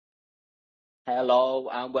Hello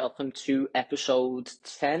and welcome to episode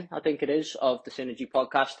 10, I think it is, of the Synergy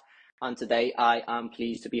podcast. And today I am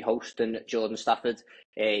pleased to be hosting Jordan Stafford.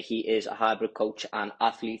 He is a hybrid coach and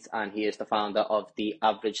athlete, and he is the founder of the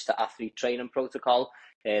Average to Athlete training protocol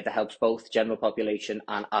that helps both general population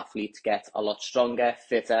and athletes get a lot stronger,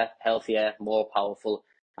 fitter, healthier, more powerful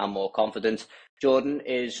and more confident. Jordan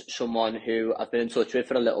is someone who I've been in touch with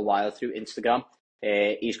for a little while through Instagram.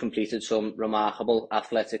 He's completed some remarkable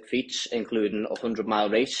athletic feats, including a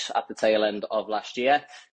 100-mile race at the tail end of last year.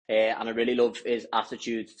 And I really love his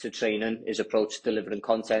attitude to training, his approach to delivering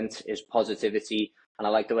content, his positivity, and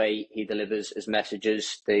I like the way he delivers his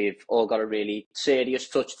messages. They've all got a really serious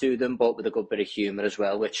touch to them, but with a good bit of humour as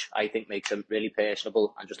well, which I think makes him really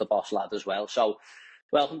personable and just a boss lad as well. So,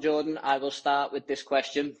 welcome, Jordan. I will start with this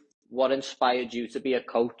question. What inspired you to be a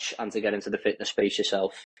coach and to get into the fitness space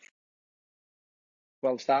yourself?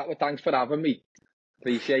 Well, start with thanks for having me.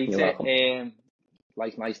 Appreciate You're it. welcome.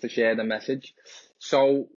 Nice to share the message.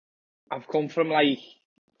 So I've come from a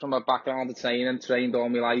background of training, trained all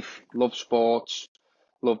my life, love sports,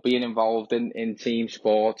 love being involved in team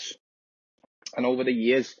sports. And over the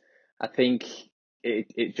years, I think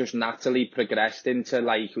it just naturally progressed into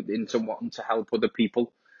wanting to help other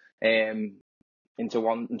people, into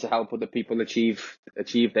wanting to help other people achieve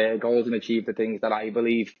their goals and achieve the things that I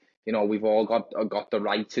believe, we've all got the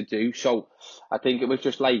right to do. So I think it was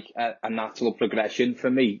just like a natural progression for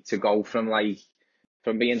me to go from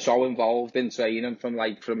being so involved in training from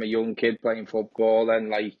a young kid playing football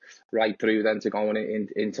and right through then to going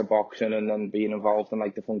into boxing and then being involved in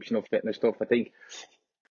the functional fitness stuff. I think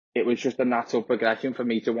it was just a natural progression for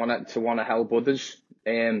me to want to help others.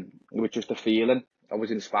 It was just a feeling. I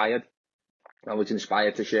was inspired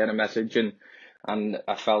to share a message, and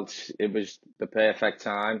I felt it was the perfect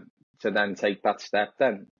time to then take that step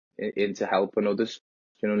then into helping others.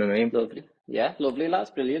 Do you know what I mean? Lovely. Yeah, lovely, lads.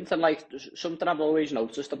 Brilliant. And something I've always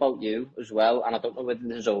noticed about you as well, and I don't know whether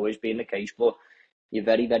this has always been the case, but you're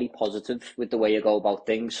very, very positive with the way you go about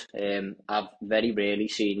things. I've very rarely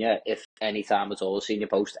seen you, if any time at all, seen you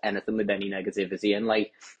post anything with any negativity, and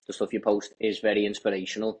the stuff you post is very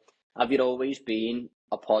inspirational. Have you always been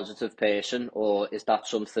a positive person, or is that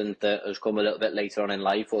something that has come a little bit later on in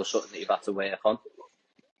life, or something that you've had to work on?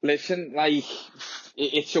 Listen,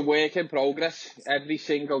 it's a work in progress. Every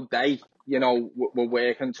single day, we're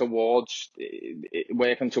working towards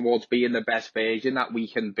being the best version that we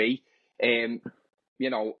can be. I'm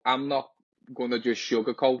not gonna just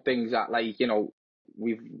sugarcoat things that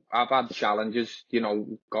I've had challenges,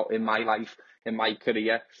 got in my life, in my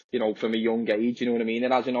career, from a young age, you know what I mean?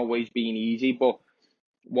 It hasn't always been easy, but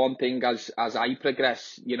one thing as I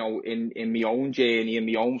progress, in my own journey, in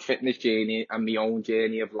my own fitness journey and my own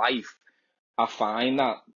journey of life, I find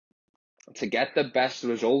that to get the best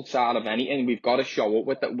results out of anything, we've got to show up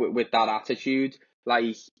with that attitude,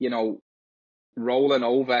 rolling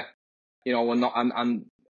over,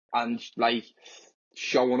 and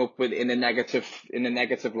showing up in a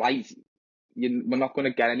negative light. We're not going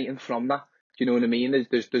to get anything from that. Do you know what I mean?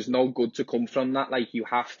 There's no good to come from that. You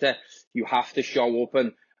have to show up,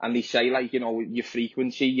 and they say your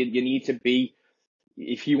frequency. You need to be,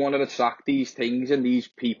 if you want to attract these things and these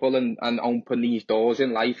people and open these doors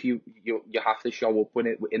in life, you have to show up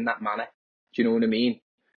in that manner. Do you know what I mean?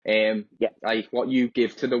 Yeah. What you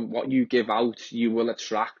give out, you will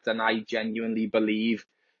attract, and I genuinely believe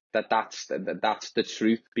that's the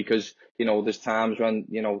truth, because there's times when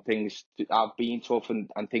things are being tough and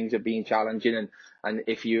things are being challenging, and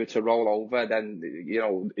if you were to roll over, then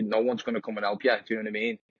no one's going to come and help you. Do you know what I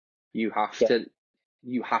mean? You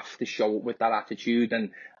have to show up with that attitude,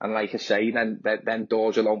 and like I say, then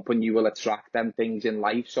doors will open. You will attract them things in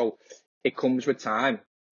life. So it comes with time,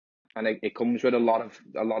 and it comes with a lot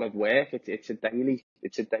of work. It's a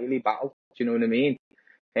daily battle. Do you know what I mean?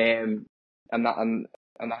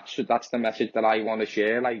 And that's the message that I want to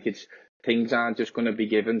share. Things aren't just going to be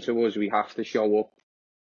given to us. We have to show up.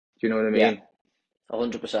 Do you know what I mean? Yeah,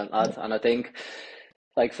 100%, lad. And I think,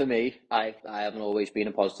 for me, I haven't always been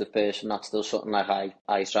a positive person. That's still something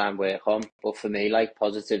I try and work on. But for me,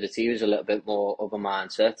 positivity is a little bit more of a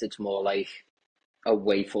mindset. It's more like a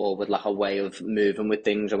way forward, a way of moving with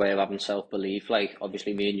things, a way of having self-belief.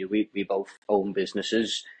 Obviously, me and you, we both own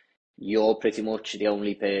businesses. You're pretty much the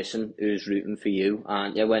only person who's rooting for you,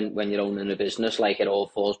 and yeah, when you're owning a business, it all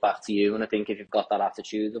falls back to you. And I think if you've got that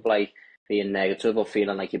attitude of being negative, or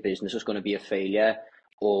feeling like your business is going to be a failure,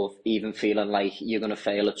 or even feeling like you're going to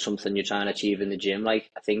fail at something you're trying to achieve in the gym, I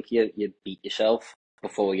think you beat yourself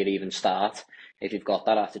before you even start if you've got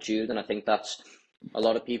that attitude. And I think that's a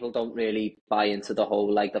lot of people don't really buy into the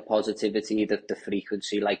whole like the positivity, the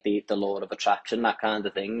frequency, like the law of attraction, that kind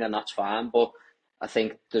of thing, and that's fine. But I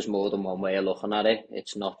think there's more than one way of looking at it.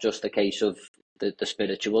 It's not just a case of the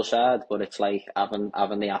spiritual side, but it's like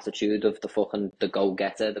having the attitude of the go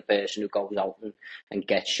getter, the person who goes out and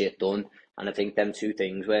gets shit done. And I think them two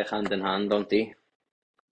things work hand in hand, don't they?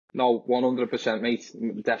 No, 100%, mate.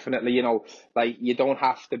 Definitely, like you don't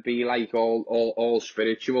have to be like all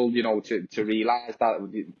spiritual, to realize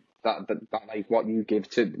that like what you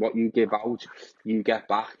give out, you get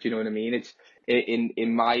back. Do you know what I mean? It's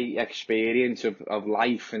in my experience of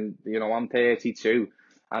life, and I'm 32,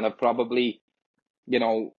 and I've probably,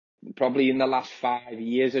 probably in the last 5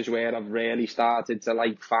 years is where I've really started to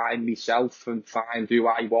like find myself and find who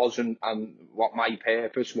I was and what my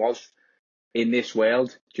purpose was in this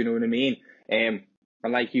world. Do you know what I mean? And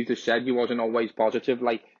like you just said, you wasn't always positive.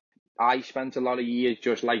 Like I spent a lot of years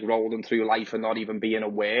just like rolling through life and not even being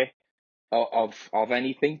aware of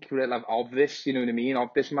anything really, of this. You know what I mean? Of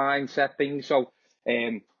this mindset thing. So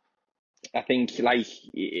I think like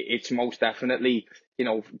it's most definitely,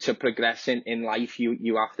 to progress in life,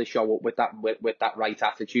 you have to show up with that right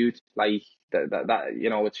attitude. Like that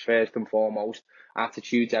it's first and foremost.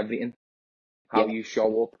 Attitude's everything. How Yeah. you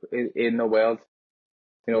show up in the world.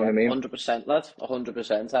 You know what Yeah, I mean? 100%, lad.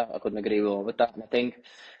 100%. I couldn't agree more with that. And I think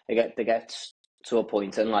they get to a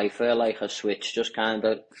point in life where like a switch just kind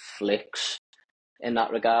of flicks in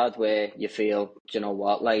that regard, where you feel, "Do you know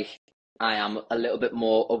what, like I am a little bit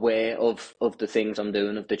more aware of the things I'm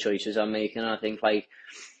doing, of the choices I'm making." And I think like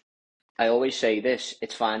I always say this,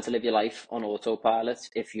 it's fine to live your life on autopilot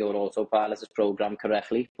if your autopilot is programmed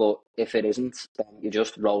correctly, but if it isn't, then you're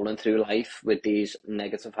just rolling through life with these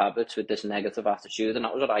negative habits, with this negative attitude, and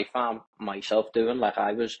that was what I found myself doing. Like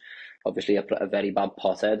I was obviously a very bad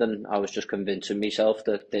pothead, and I was just convincing myself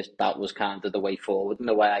that that was kind of the way forward and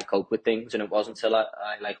the way I cope with things, and it wasn't until I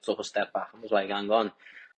like took a step back and was like, hang on,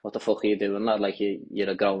 what the fuck are you doing, lad? Like you're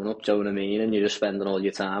a grown up, do you know what I mean? And you're just spending all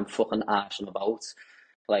your time fucking arsing about.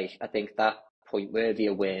 Like, I think that point where the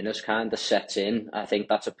awareness kind of sets in, I think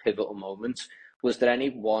that's a pivotal moment. Was there any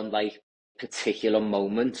one, like, particular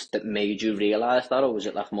moment that made you realise that, or was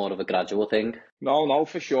it, like, more of a gradual thing? No, no,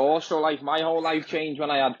 for sure. So like my whole life changed when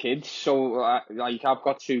I had kids. So like I've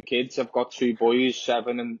got two kids. I've got two boys,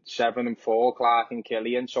 7 and 4, Clark and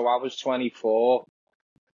Killian. So I was 24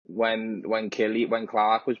 when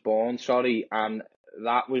Clark was born. Sorry, and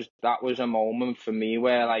that was a moment for me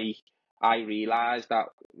where like I realised that,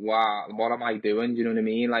 wow, what am I doing? Do you know what I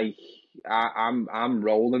mean? Like I'm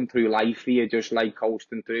rolling through life here, just like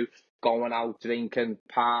coasting through, going out drinking,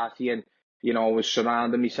 partying. Was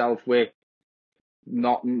surrounding myself with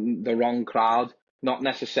not the wrong crowd. Not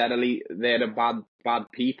necessarily they're the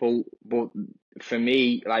bad people, but for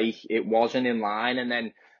me, like it wasn't in line. And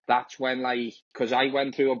then that's when, like, because I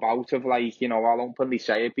went through a bout of like, I'll openly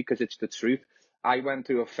say it because it's the truth. I went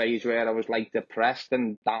through a phase where I was like depressed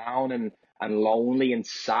and down and lonely and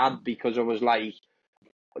sad because I was like,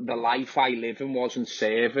 the life I live in wasn't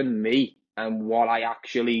serving me and what I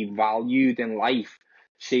actually valued in life.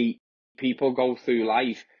 See, people go through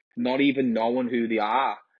life not even knowing who they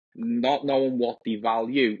are, not knowing what they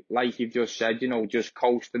value. Like you've just said, just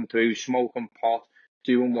coasting through, smoking pot,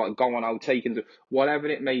 doing what, going out, whatever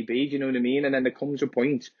it may be. Do you know what I mean? And then there comes a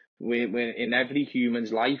point where in every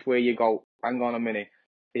human's life where you go, hang on a minute,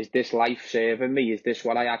 is this life serving me? Is this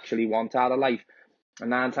what I actually want out of life? And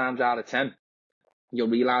 9 times out of 10, you'll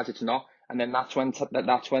realize it's not, and then that's when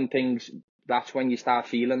you start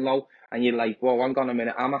feeling low, and you're like, well, hang on a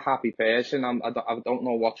minute, I'm a happy person, I don't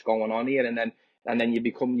know what's going on here, and then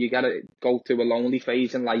you gotta go through a lonely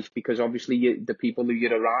phase in life because obviously the people who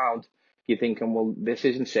you're around, you're thinking, well, this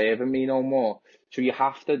isn't serving me no more, so you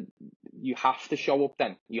have to show up,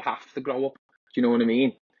 then you have to grow up. Do you know what I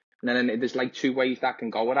mean? And then there's like two ways that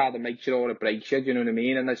can go. It either makes you or it breaks you. Do you know what I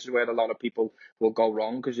mean? And this is where a lot of people will go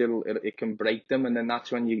wrong because it can break them. And then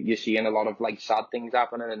that's when you're seeing a lot of like sad things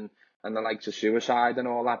happening and the likes of suicide and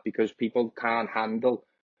all that because people can't handle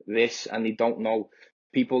this and they don't know.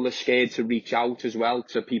 People are scared to reach out as well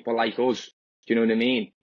to people like us. Do you know what I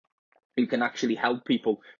mean? Who can actually help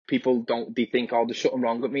people. People don't, they think, oh, there's something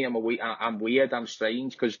wrong with me. I'm weird, I'm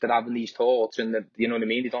strange because they're having these thoughts and you know what I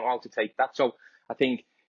mean? They don't know how to take that. So I think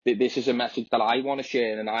this is a message that I want to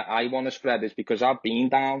share and I want to spread is because I've been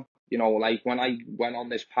down, like when I went on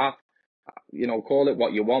this path, call it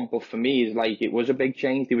what you want. But for me, it's like, it was a big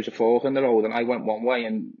change. There was a fork in the road and I went one way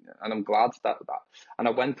and I'm glad that, and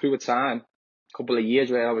I went through a time, a couple of years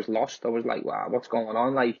where I was lost. I was like, wow, what's going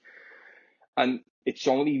on? Like, and it's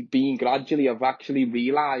only been gradually I've actually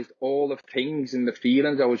realised all the things and the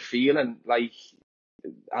feelings I was feeling. Like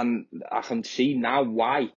and I can see now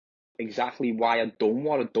exactly why I've done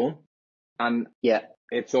what I've done, and Yeah,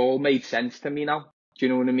 it's all made sense to me now. Do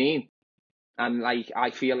you know what I mean? And like,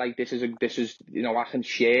 I feel like this is I can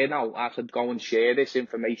share now. I could go and share this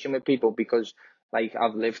information with people because like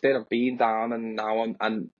I've lived it, I've been down, and now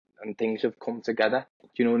and things have come together.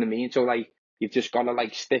 Do you know what I mean? So like, you've just got to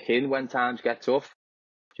like stick in when times get tough.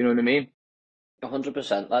 Do you know what I mean?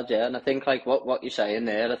 100%, lad. Yeah, and I think like what you're saying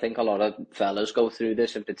there, I think a lot of fellas go through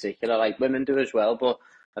this in particular. Like women do as well, but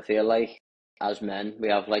I feel like as men, we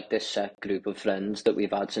have like this set group of friends that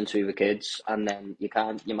we've had since we were kids, and then you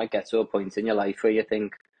might get to a point in your life where you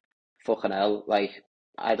think, fucking hell, like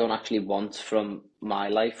I don't actually want from my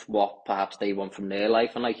life what perhaps they want from their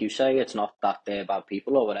life. And like you say, it's not that they're bad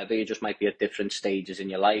people or whatever. You just might be at different stages in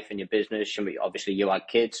your life, in your business. Obviously, you had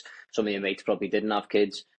kids. Some of your mates probably didn't have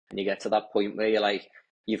kids, and you get to that point where you're like,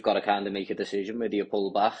 you've got to kind of make a decision whether you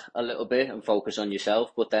pull back a little bit and focus on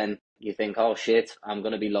yourself. But then you think, oh shit, I'm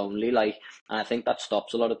gonna be lonely. Like, and I think that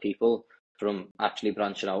stops a lot of people from actually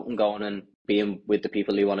branching out and going and being with the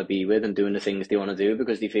people they want to be with and doing the things they want to do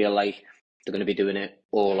because they feel like they're going to be doing it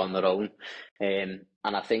all on their own. And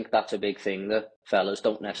I think that's a big thing that fellas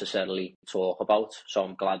don't necessarily talk about. So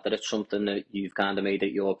I'm glad that it's something that you've kind of made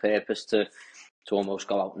it your purpose to almost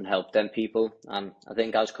go out and help them people. And I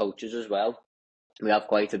think as coaches as well, we have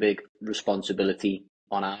quite a big responsibility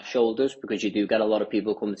on our shoulders because you do get a lot of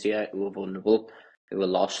people come to you who are vulnerable, who are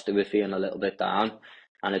lost, who are feeling a little bit down.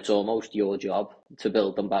 And it's almost your job to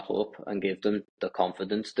build them back up and give them the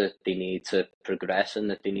confidence that they need to progress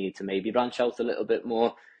and that they need to maybe branch out a little bit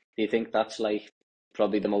more. Do you think that's like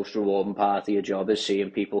probably the most rewarding part of your job is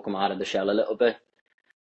seeing people come out of the shell a little bit?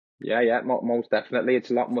 Yeah, most definitely.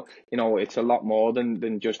 It's a lot more, it's a lot more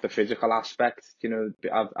than just the physical aspect.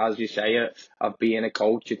 As you say, of being a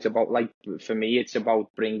coach, it's about like, for me, it's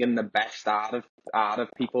about bringing the best out of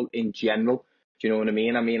people in general. Do you know what I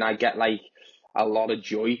mean? I mean, I get like a lot of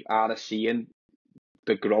joy out of seeing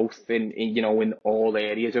the growth in all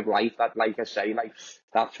areas of life. That, like I say, like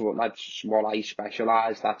that's what I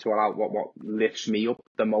specialize. That's what lifts me up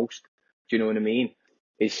the most. Do you know what I mean?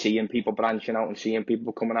 Is seeing people branching out and seeing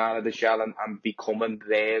people coming out of the shell and becoming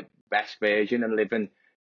their best version and living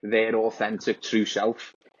their authentic true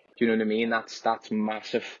self. Do you know what I mean? That's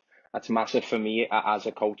massive. That's massive for me as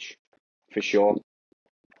a coach, for sure.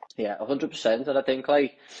 Yeah, 100%. And I think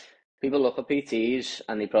like people look at PTs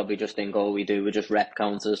and they probably just think, oh, we're just rep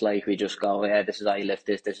counters. Like we just go, yeah, this is how you lift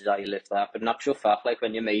this is how you lift that. But in actual fact, like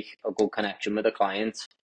when you make a good connection with a client,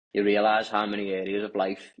 you realize how many areas of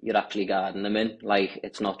life you're actually guiding them in. Like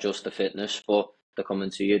it's not just the fitness, but they're coming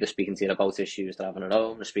to you, they're speaking to you about issues they're having at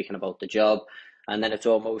home, they're speaking about the job. And then it's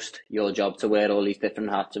almost your job to wear all these different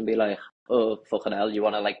hats and be like, oh, fucking hell, you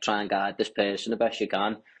want to like try and guide this person the best you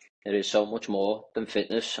can. There is so much more than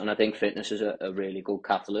fitness, and I think fitness is a really good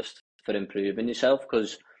catalyst for improving yourself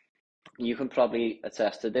because you can probably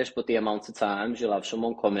attest to this, but the amount of times you'll have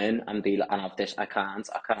someone come in and be like, and have this I can't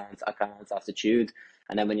attitude,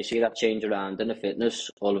 and then when you see that change around in the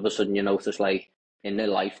fitness, all of a sudden you notice like in their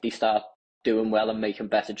life they start doing well and making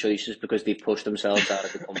better choices because they've pushed themselves out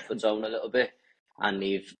of the comfort zone a little bit, and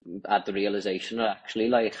they've had the realization that actually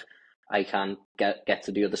like I can get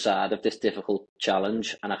to the other side of this difficult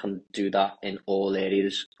challenge, and I can do that in all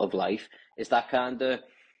areas of life. Is that kind of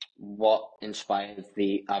what inspired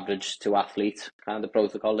the average to athlete kind of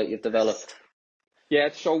protocol that you've developed? Yeah,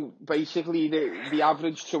 so basically the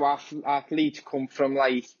average to athlete come from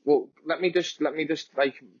like, well, let me just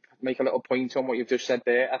like make a little point on what you've just said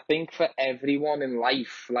there. I think for everyone in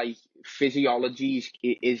life, like physiology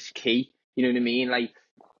is key. You know what I mean? Like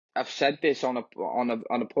I've said this on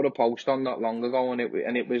a put a post on not long ago, and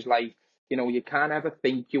it was like, you can't ever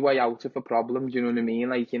think your way out of a problem. Do you know what I mean?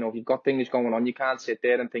 Like, if you've got things going on, you can't sit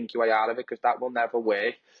there and think your way out of it because that will never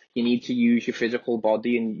work. You need to use your physical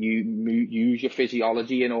body and use your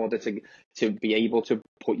physiology in order to be able to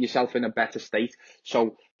put yourself in a better state.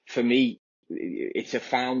 So for me, it's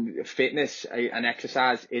fitness and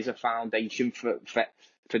exercise is a foundation for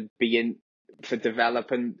being for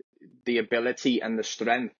developing the ability and the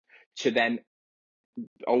strength to then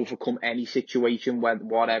overcome any situation,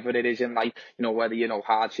 whatever it is in life, whether,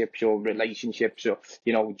 hardships or relationships or,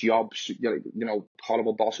 jobs,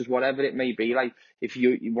 horrible bosses, whatever it may be. Like if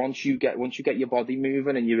once you get your body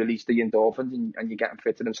moving and you release the endorphins and you're getting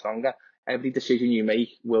fitter and stronger, every decision you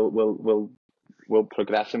make will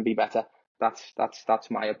progress and be better. That's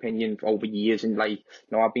my opinion over years. And like,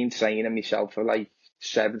 I've been training myself for like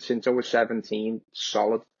since I was 17,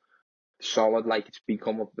 solid, like it's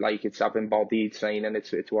become like it's I've embodied training,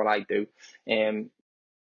 it's what I do.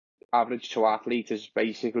 average to athlete is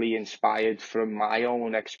basically inspired from my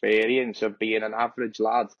own experience of being an average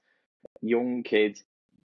lad, young kid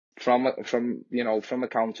from a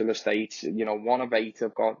council estate. One of eight.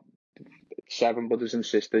 I've got 7 brothers and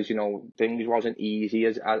sisters. Things wasn't easy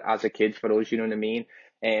as a kid for us. You know what I mean?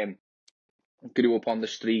 Grew up on the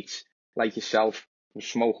streets like yourself,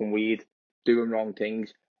 smoking weed, doing wrong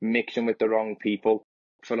things, mixing with the wrong people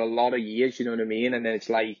for a lot of years. You know what I mean? And then it's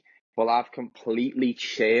like, well, I've completely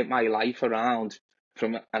turned my life around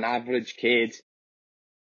from an average kid,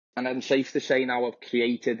 and I'm safe to say now I've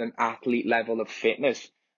created an athlete level of fitness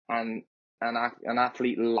and an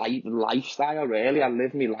athlete lifestyle. Really, I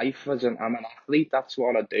live my life as I'm an athlete. That's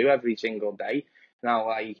what I do every single day. Now,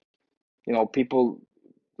 people,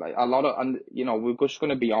 like a lot of, and we're just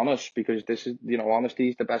going to be honest, because this is, honesty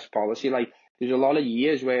is the best policy. Like, there's a lot of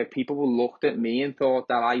years where people looked at me and thought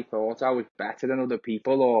that I thought I was better than other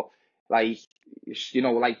people, or like,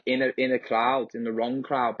 like in a crowd, in the wrong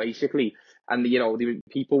crowd, basically. And the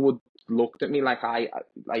people would looked at me like I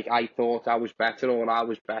thought I was better, or I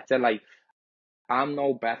was better. Like, I'm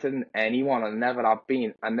no better than anyone. I never have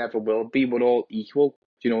been. I never will be. We're all equal.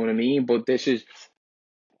 Do you know what I mean? But this is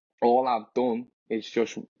all I've done is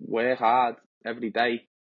just work hard every day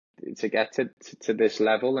to get to this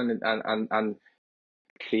level, and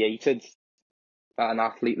created an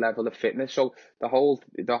athlete level of fitness. So the whole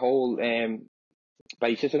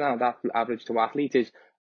basis around that average to athlete is,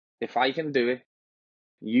 if I can do it,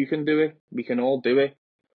 you can do it, we can all do it.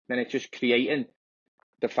 Then it's just creating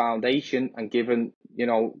the foundation and giving,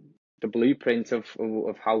 the blueprint of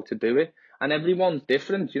how to do it. And everyone's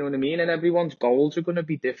different, you know what I mean? And everyone's goals are going to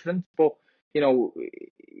be different, but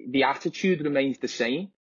the attitude remains the same.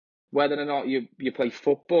 Whether or not you play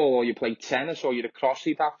football, or you play tennis, or you're a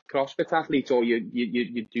CrossFit athlete, or you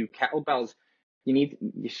do kettlebells,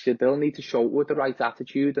 you still need to show it with the right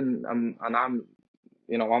attitude. And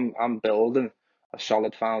I'm building a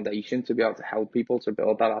solid foundation to be able to help people to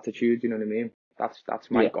build that attitude. You know what I mean? That's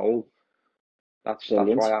my goal. That's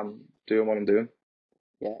why I'm doing what I'm doing.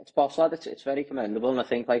 Yeah, it's boss lad. It's very commendable, and I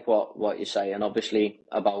think like what you're saying, obviously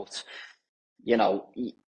about,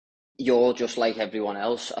 you're just like everyone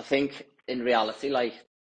else. I think in reality, like,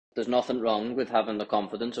 there's nothing wrong with having the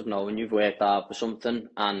confidence of knowing you've worked hard for something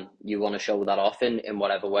and you want to show that off in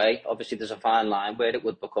whatever way. Obviously, there's a fine line where it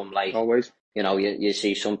would become like, Always. you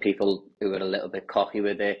see some people who are a little bit cocky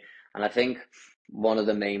with it. And I think one of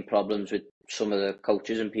the main problems with some of the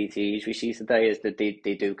coaches and PTs we see today is that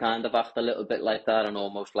they do kind of act a little bit like that, and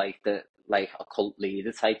almost like a cult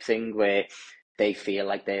leader type thing, where they feel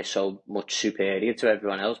like they're so much superior to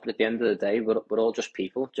everyone else. But at the end of the day, we're all just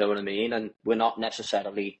people. Do you know what I mean? And we're not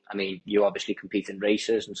necessarily, I mean, you obviously compete in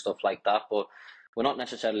races and stuff like that, but we're not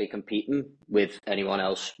necessarily competing with anyone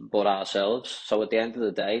else but ourselves. So at the end of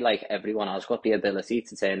the day, like, everyone has got the ability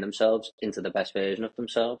to turn themselves into the best version of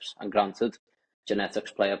themselves. And granted,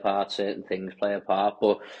 genetics play a part, certain things play a part,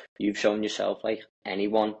 but you've shown yourself like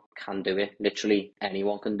anyone can do it. Literally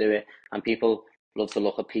anyone can do it. And people love to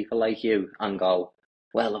look at people like you and go,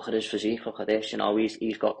 well, look at his physique, look at this,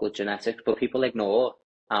 he's got good genetics. But people ignore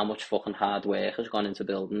how much fucking hard work has gone into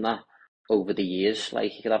building that over the years.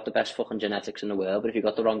 Like, you could have the best fucking genetics in the world, but if you've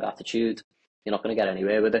got the wrong attitude, you're not going to get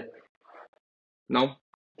anywhere with it. No,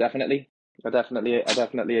 definitely. I definitely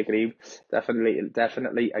agree.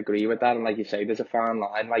 Definitely agree with that. And like you say, there's a fine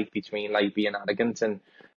line, like, between like being arrogant and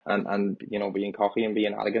being cocky and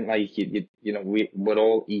being arrogant. Like, we're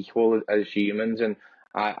all equal as humans, and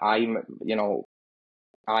I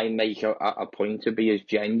make a point to be as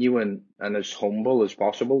genuine and as humble as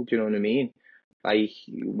possible. Do you know what I mean? Like,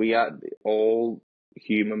 we are all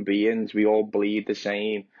human beings. We all bleed the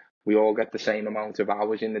same. We all get the same amount of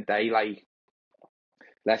hours in the day. Like,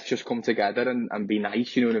 let's just come together and be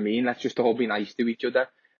nice. You know what I mean? Let's just all be nice to each other.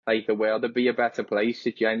 Like, the world would be a better place.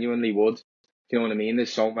 It genuinely would. Do you know what I mean?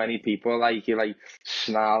 There's so many people like you, like,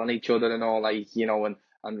 snarling each other and all, like,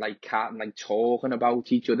 and like cat and like talking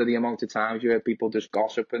about each other. The amount of times you hear people just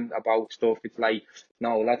gossiping about stuff. It's like,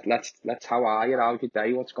 no, let's how are you? How's your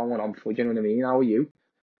day? What's going on for you? Do you know what I mean? How are you?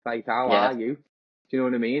 Like, how are you? Do you know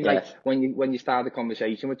what I mean? Yeah. Like, when you start a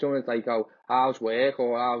conversation with someone, it's like, oh, how's work,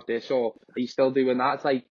 or how's this, or are you still doing that? It's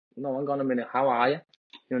like, no, hang on a minute, how are you?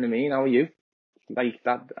 You know what I mean? How are you? Like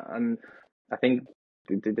that. And I think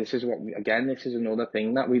this is this is another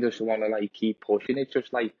thing that we just want to like keep pushing. It's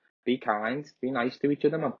just like, be kind, be nice to each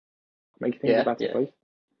other, man. Make things a better place.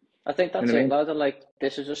 I think that's You know it, what I mean? lad. Like,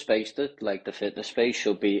 this is a space that, like, the fitness space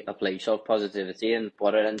should be a place of positivity, and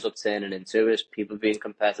what it ends up turning into is people being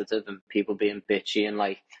competitive and people being bitchy and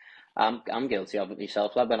like I'm guilty of it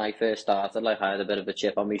myself. Like when I first started, like I had a bit of a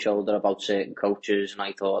chip on my shoulder about certain coaches, and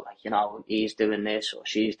I thought, like, he's doing this or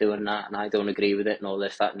she's doing that, and I don't agree with it, and all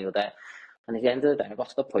this, that, and the other. And at the end of the day, I got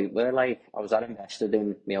to the point where, like, I was that invested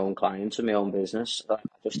in my own clients and my own business. Like,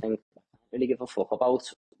 I just think I don't really give a fuck about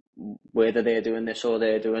whether they're doing this or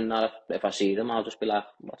they're doing that. If I see them, I'll just be like,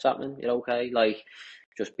 "What's happening? You're okay?" Like,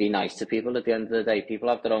 just be nice to people. At the end of the day, people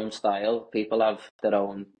have their own style. People have their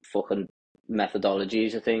own fucking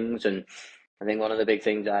methodologies of things, and I think one of the big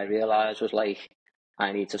things I realised was, like,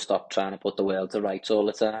 I need to stop trying to put the world to rights all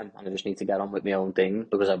the time, and I just need to get on with my own thing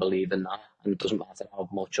because I believe in that. And it doesn't matter how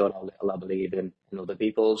much or how little I believe in other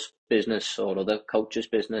people's business or other coaches'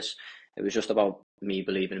 business. It was just about me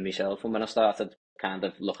believing in myself. And when I started kind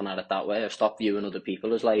of looking at it that way, I stopped viewing other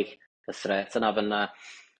people as like a threat and having that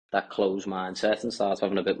closed mindset, and start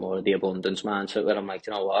having a bit more of the abundance mindset where I'm like,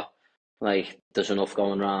 you know what? Like, there's enough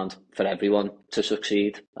going around for everyone to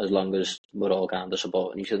succeed as long as we're all kind of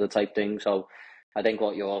supporting each other type thing. So I think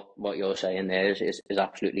what you're saying there is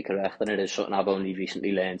absolutely correct, and it is something I've only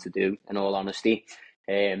recently learned to do, in all honesty.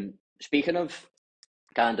 Speaking of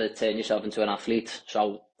kind of turn yourself into an athlete,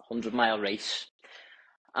 so 100-mile race,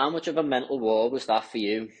 how much of a mental war was that for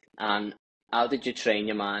you? And how did you train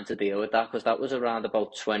your mind to deal with that? Because that was around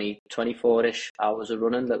about 24-ish hours of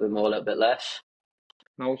running, a little bit more, a little bit less.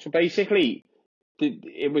 No, so basically,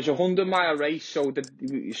 it was a 100-mile race. So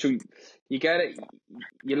you get it,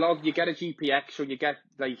 you get a GPX. So you get,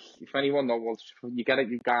 like, if anyone knows, you get it.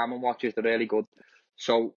 Your Garmin watches, they're really good.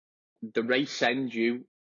 So the race sends you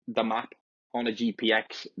the map on a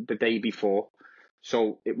GPX the day before.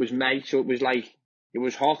 So it was May. So it was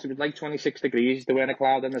hot. It was like 26 degrees. There weren't a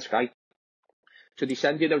cloud in the sky. So they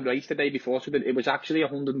send you the race the day before. So that it was actually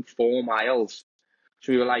 104 miles.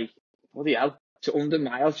 So we were like, bloody hell, it's 100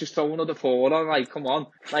 miles, just throw another four on, like, come on,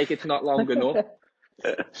 like, it's not long enough.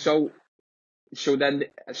 So then,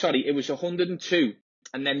 sorry, it was 102,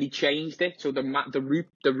 and then they changed it, so the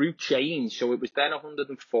route changed, so it was then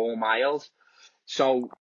 104 miles. So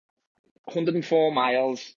 104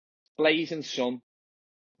 miles, blazing sun,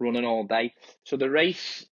 running all day. So the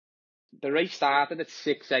race started at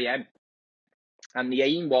 6 a.m. and the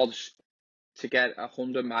aim was to get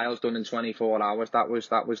 100 miles done in 24 hours. That was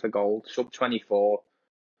the goal. Sub 24,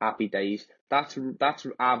 happy days. That's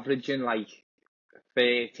averaging like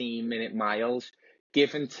 13-minute miles.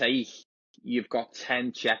 Give and take, you've got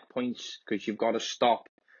 10 checkpoints because you've got to stop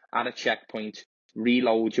at a checkpoint,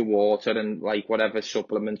 reload your water and like whatever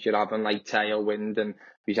supplements you're having, like Tailwind, and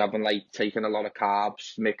he's having like taking a lot of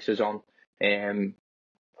carbs mixers on.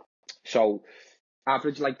 So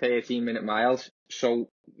average like 13-minute miles. So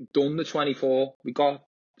done the 24. We've done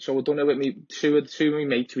it with me, two of my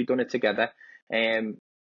mates. We done it together, and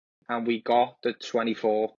we got the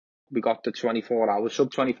 24. We got the 24 hours,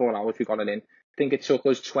 sub 24 hours. We got it in. I think it took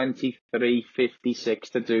us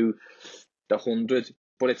 23:56 to do the 100,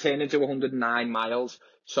 but it turned into 109 miles.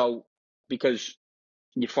 So because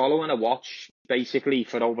you're following a watch basically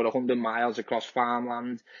for over 100 miles across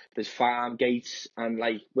farmland. There's farm gates, and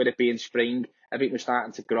like with it being spring, everything was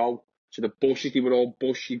starting to grow. So the bushes, they were all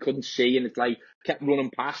bush, you couldn't see, and it like kept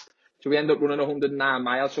running past. So we ended up running 109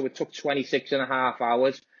 miles. So it took 26 and a half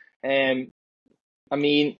hours. I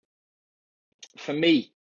mean, for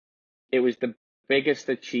me, it was the biggest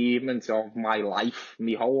achievement of my life,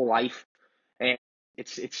 my whole life.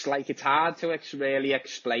 It's like it's hard to really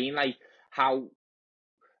explain like how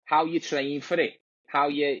you train for it, how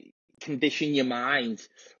you condition your mind.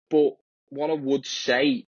 But what I would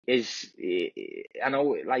say is, I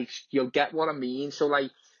know, like, you'll get what I mean. So, like,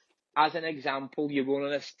 as an example, you're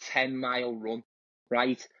running a 10-mile run,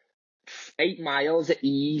 right? 8 miles are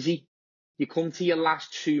easy. You come to your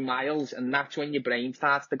last 2 miles, and that's when your brain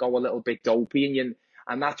starts to go a little bit dopey,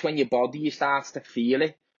 and that's when your body starts to feel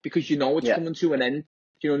it, because you know it's coming to an end.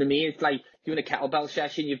 Do you know what I mean? It's like doing a kettlebell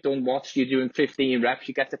session. You've done what? You're doing 15 reps.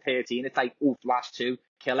 You get to 13. It's like, oof, last 2,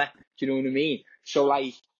 killer. Do you know what I mean? So,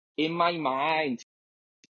 like, in my mind,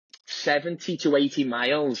 70 to 80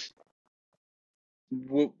 miles,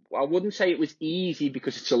 I wouldn't say it was easy,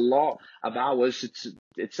 because it's a lot of hours.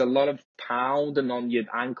 It's a lot of pounding on your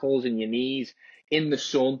ankles and your knees in the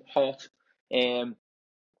sun, hot.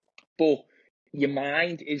 But your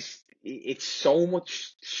mind it's so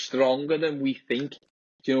much stronger than we think.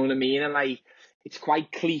 Do you know what I mean? And like, it's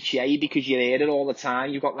quite cliche because you hear it all the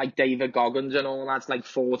time. You've got like David Goggins and all that's like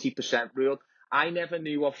 40% rule. I never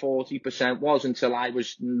knew what 40% was until I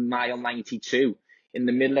was mile 92 in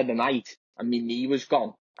the middle of the night, and my knee was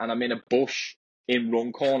gone, and I'm in a bush in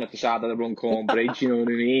Runcorn at the side of the Runcorn Bridge. You know what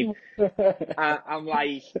I mean? I'm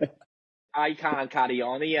like, I can't carry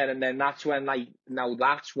on here. And then that's when, like, now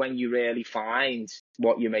that's when you really find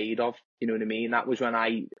what you're made of. You know what I mean? That was when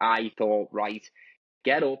I thought, right,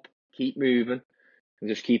 get up, keep moving, and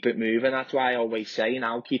just keep it moving. That's why I always say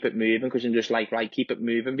now, keep it moving, because I'm just like, right, keep it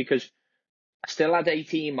moving, because I still had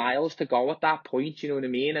 18 miles to go at that point, you know what I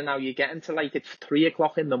mean? And now you're getting to, like, it's 3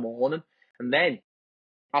 o'clock in the morning, and then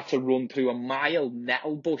I had to run through a mile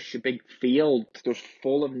nettle bush, a big field, just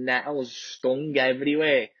full of nettles, stung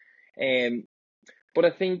everywhere. Um, but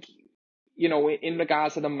I think, you know, in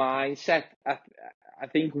regards to the mindset, I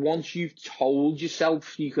think once you've told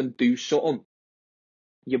yourself you can do something,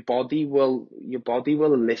 your body will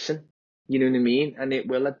listen. You know what I mean? And it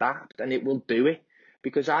will adapt and it will do it.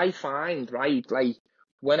 Because I find, right, like,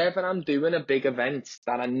 whenever I'm doing a big event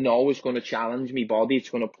that I know is going to challenge my body, it's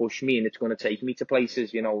going to push me and it's going to take me to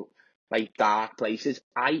places, you know, like dark places,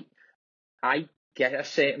 I get a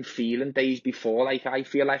certain feeling days before. Like, I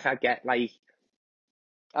feel like I get, like,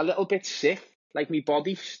 a little bit sick. Like, my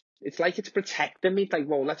body, it's like it's protecting me. It's like,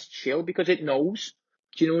 whoa, let's chill, because it knows.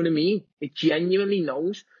 Do you know what I mean? It genuinely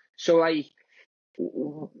knows. So, like,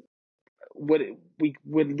 would we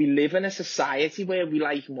live in a society where we,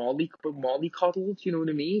 like, mollycoddled? You know what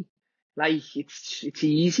I mean? Like, it's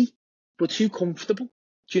easy, but too comfortable.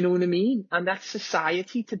 Do you know what I mean? And that's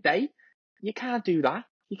society today. You can't do that.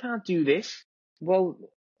 You can't do this. Well,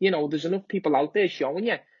 you know, there's enough people out there showing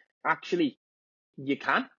you, actually, you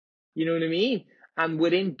can. You know what I mean? And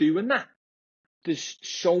within doing that, there's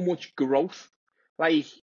so much growth. Like,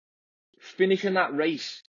 finishing that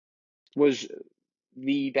race was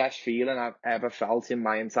the best feeling I've ever felt in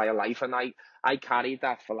my entire life. And I carried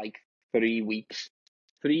that for like 3 weeks.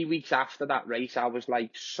 3 weeks after that race, I was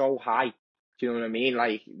like so high. Do you know what I mean?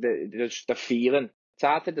 Like, the feeling. It's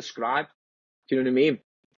hard to describe. Do you know what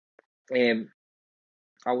I mean?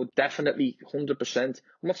 I would definitely 100%. I'm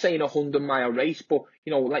not saying 100-mile race, but,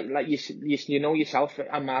 you know, like you know yourself,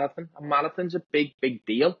 a marathon's a big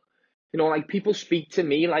deal. You know, like, people speak to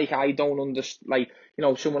me like I don't understand. Like, you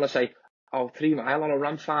know, someone will say, "Oh, 3 mile," or "I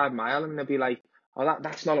ran 5 mile," and they'll be like, "Oh,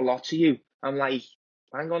 that's not a lot to you." I'm like,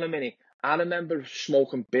 hang on a minute. I remember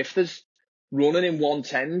smoking biffers, running in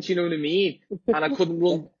 110s. You know what I mean? And I couldn't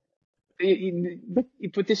run.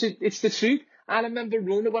 But it's the truth. I remember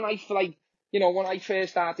running when when I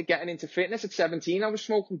first started getting into fitness at 17, I was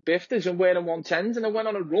smoking bifters and wearing 110s, and I went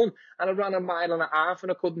on a run and I ran a mile and a half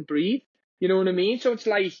and I couldn't breathe. You know what I mean? So it's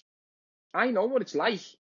like, I know what it's like,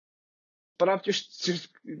 but I've just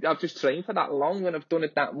trained for that long, and I've done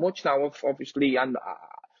it that much now. Obviously, and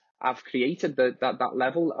I've created that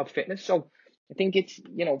level of fitness. So I think it's,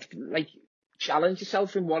 like, challenge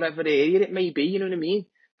yourself in whatever area it may be. You know what I mean?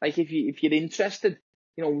 Like, if you're interested,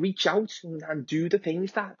 reach out and do the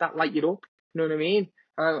things that light you up. You know what I mean?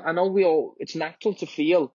 I know it's natural to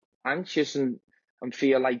feel anxious and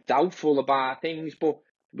feel like doubtful about things, but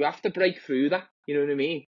we have to break through that. You know what I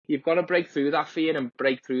mean? You've got to break through that fear and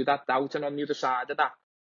break through that doubt, and on the other side of that,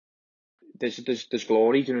 there's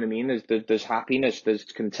glory. Do you know what I mean? There's happiness, there's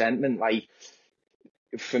contentment. Like,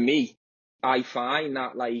 for me, I find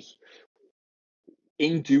that, like,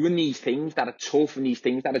 in doing these things that are tough and these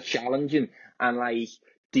things that are challenging, and, like,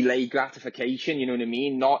 delay gratification, you know what I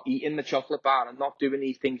mean? Not eating the chocolate bar and not doing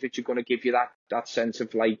these things which are going to give you that sense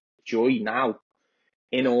of, like, joy now.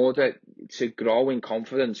 In order to grow in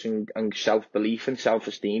confidence and self-belief and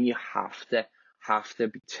self-esteem, you have to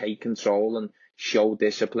take control and show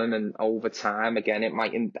discipline. And over time, again, it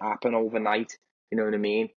mightn't happen overnight, you know what I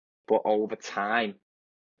mean? But over time,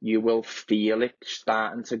 you will feel it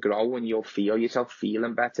starting to grow, and you'll feel yourself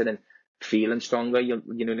feeling better and feeling stronger. You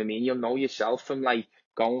know what I mean? You'll know yourself from, like,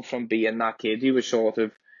 going from being that kid who was sort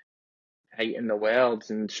of hating the world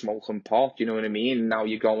and smoking pot, you know what I mean? Now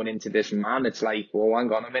you're going into this man, it's like, well, hang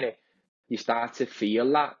on a minute. You start to feel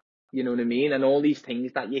that, you know what I mean? And all these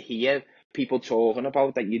things that you hear people talking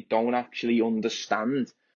about that you don't actually understand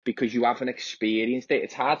because you haven't experienced it.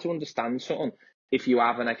 It's hard to understand something if you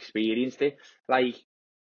haven't experienced it. Like,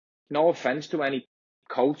 no offense to any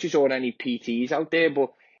coaches or any PTs out there,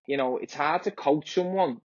 but, it's hard to coach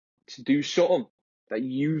someone to do something that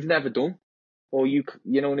you've never done, or you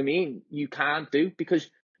know what I mean, you can't do, because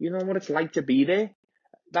you know what it's like to be there.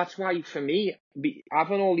 That's why, for me,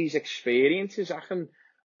 having all these experiences, I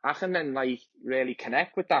can then, like, really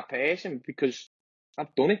connect with that person, because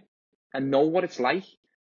I've done it and know what it's like.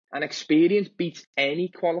 And experience beats any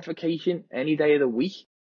qualification any day of the week,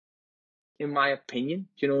 in my opinion.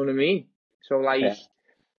 Do you know what I mean? So, like, Yeah.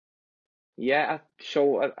 yeah,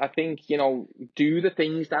 I think, do the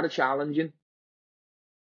things that are challenging.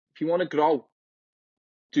 If you want to grow,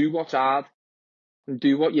 do what's hard and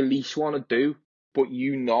do what you least want to do, but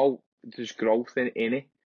there's growth in it.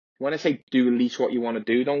 When I say do at least what you want to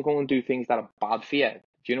do, don't go and do things that are bad for you.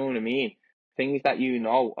 Do you know what I mean? Things that you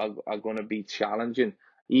know are going to be challenging,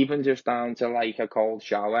 even just down to like a cold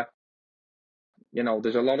shower. You know,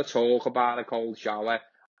 there's a lot of talk about a cold shower.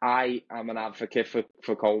 I am an advocate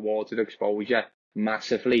for cold water exposure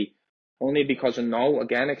massively, only because I know,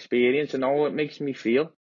 again, experience, I know what it makes me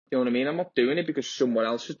feel. You know what I mean? I'm not doing it because someone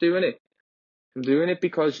else is doing it. I'm doing it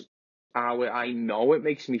because I know it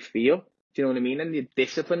makes me feel. Do you know what I mean? And the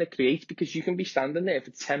discipline it creates, because you can be standing there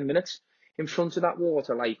for 10 minutes in front of that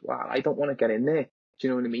water like, wow, I don't want to get in there. Do you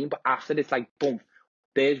know what I mean? But after, it's like, boom,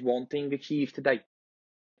 there's one thing achieved today.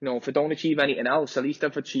 You know, if I don't achieve anything else, at least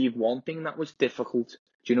I've achieved one thing that was difficult.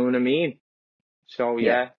 Do you know what I mean? So,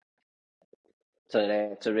 Yeah, yeah.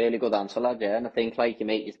 it's a really good answer, lad. Yeah, and I think like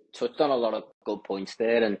you touched on a lot of good points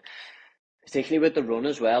there, and particularly with the run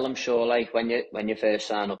as well. I'm sure like when you first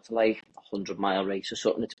sign up to like 100-mile race or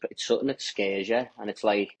something, it's something that scares you, and it's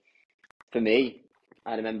like for me,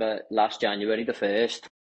 I remember last January the 1st,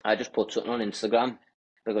 I just put something on Instagram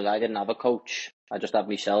because I didn't have a coach. I just had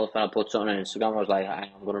myself, and I put something on Instagram. I was like,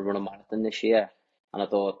 I'm going to run a marathon this year. And I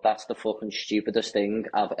thought, that's the fucking stupidest thing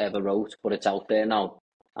I've ever wrote, but it's out there now.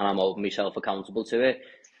 And I'm holding myself accountable to it.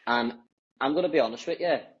 And I'm going to be honest with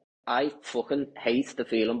you, I fucking hate the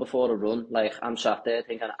feeling before a run. Like, I'm sat there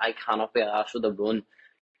thinking, I cannot be arsed with a run.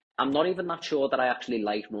 I'm not even that sure that I actually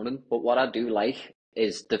like running, but what I do like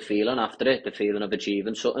is the feeling after it, the feeling of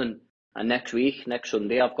achieving something. And next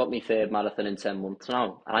Sunday, I've got my third marathon in 10 months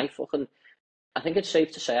now. And I think it's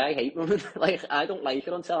safe to say I hate running. Like, I don't like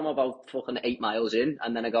it until I'm about fucking 8 miles in.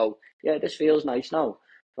 And then I go, yeah, this feels nice now.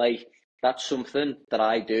 Like, that's something that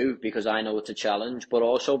I do because I know it's a challenge, but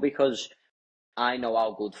also because I know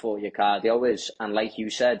how good for your cardio is. And like you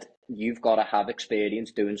said, you've got to have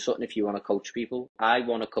experience doing something if you want to coach people. I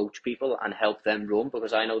want to coach people and help them run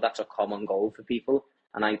because I know that's a common goal for people.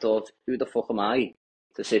 And I thought, who the fuck am I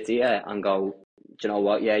to sit here and go, do you know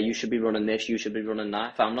what? Yeah, you should be running this, you should be running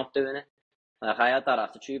that if I'm not doing it. Like, I had that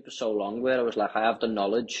attitude for so long where I was like, I have the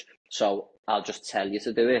knowledge, so I'll just tell you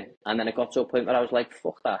to do it. And then it got to a point where I was like,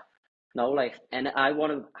 fuck that. No, like, and I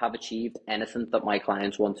want to have achieved anything that my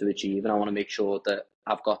clients want to achieve, and I want to make sure that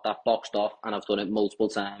I've got that boxed off and I've done it multiple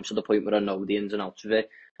times to the point where I know the ins and outs of it.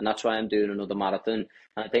 And that's why I'm doing another marathon.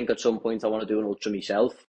 And I think at some point I want to do an ultra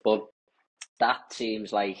myself, but that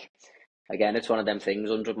seems like, again, it's one of them things,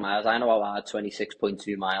 100 miles. I know how hard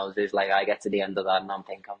 26.2 miles is. Like, I get to the end of that and I'm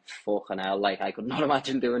thinking, fucking hell, like, I could not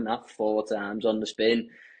imagine doing that 4 times on the spin.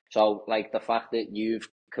 So, like, the fact that you've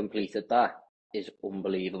completed that is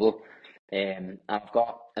unbelievable. I've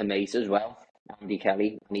got a mate as well, Andy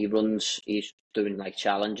Kelly, and he's doing like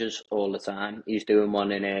challenges all the time. He's doing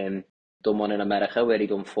done one in America where he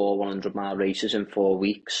done 4 100-mile races in 4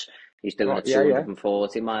 weeks. He's doing Oh, a yeah, yeah.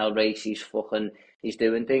 240-mile race. He's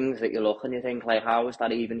doing things that you look and you think, like, how is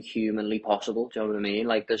that even humanly possible? Do you know what I mean?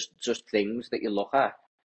 Like, there's just things that you look at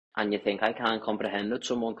and you think, I can't comprehend that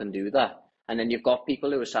someone can do that. And then you've got people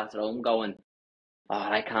who are sat at home going, oh,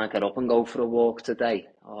 I can't get up and go for a walk today.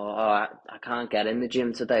 I can't get in the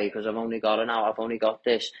gym today because I've only got an hour, I've only got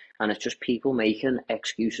this. And it's just people making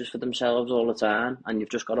excuses for themselves all the time. And you've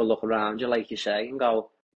just got to look around you, like you say, and go,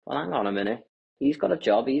 well, hang on a minute. He's got a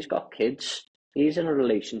job, he's got kids, he's in a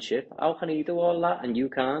relationship. How can he do all that and you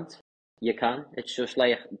can't? You can. It's just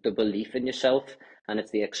like the belief in yourself, and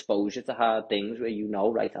it's the exposure to hard things where you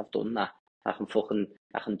know, right, I've done that. I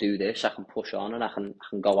can do this, I can push on, and I can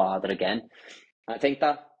go harder again. I think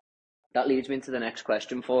that leads me into the next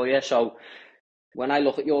question for you. So when I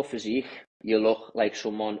look at your physique, you look like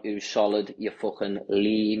someone who's solid, you're fucking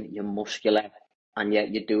lean, you're muscular, and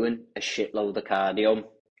yet you're doing a shitload of cardio.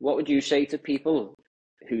 What would you say to people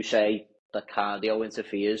who say that cardio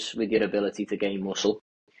interferes with your ability to gain muscle?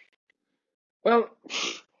 Well,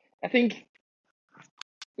 I think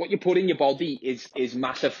what you put in your body is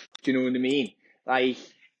massive. Do you know what I mean? Like,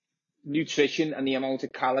 nutrition and the amount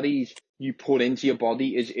of calories you put into your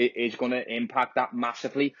body is going to impact that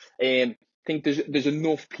massively. I think there's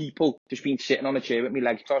enough people just been sitting on a chair with my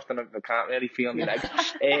legs crossed and I can't really feel my legs.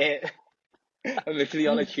 I'm literally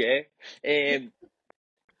on a chair.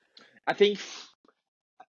 I think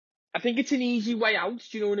it's an easy way out.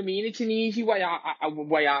 Do you know what I mean? It's an easy way out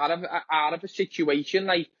of a situation.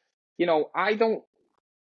 Like, you know, I don't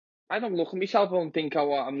look at myself and think,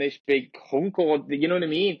 oh, I'm this big hunk, or you know what I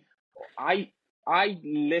mean. I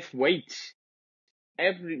lift weights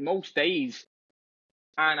most days,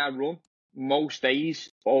 and I run most days,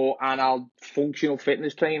 and I'll functional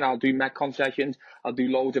fitness train. I'll do metcon sessions. I'll do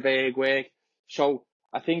loads of erg work. So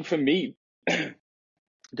I think for me,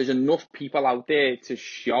 there's enough people out there to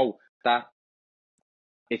show that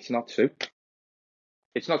it's not true.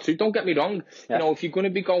 It's not true. Don't get me wrong. Yeah. You know, if you're going to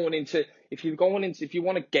be going into, if you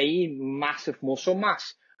want to gain massive muscle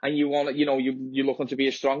mass and you want to, you know, you're looking to be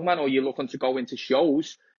a strongman or you're looking to go into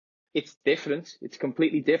shows, it's different. It's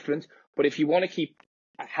completely different. But if you want to keep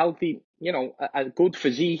a healthy, you know, a good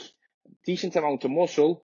physique, decent amount of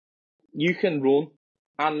muscle, you can run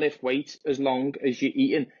and lift weights as long as you're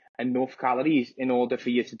eating enough calories in order for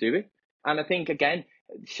you to do it. And I think, again,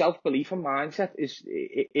 self-belief and mindset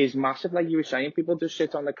is massive. Like you were saying, people just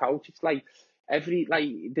sit on the couch. It's like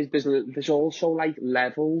there's also like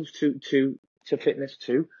levels to fitness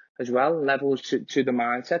too, as well, levels to the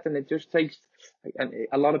mindset, and it just takes, and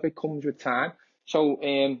a lot of it comes with time. So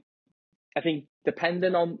I think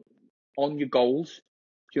depending on your goals,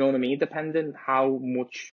 do you know what I mean? Depending how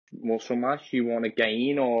much muscle mass you want to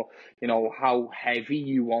gain, or you know how heavy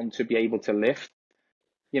you want to be able to lift.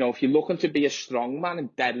 You know, if you're looking to be a strong man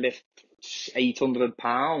and deadlift 800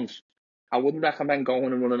 pounds, I wouldn't recommend going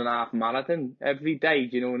and running a half marathon every day.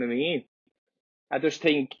 Do you know what I mean? I just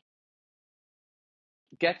think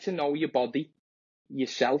get to know your body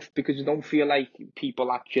yourself, because you don't feel like people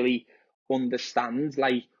actually understand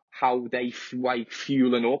like how they like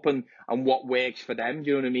fueling up and what works for them. Do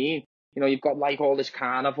you know what I mean? You know, you've got like all this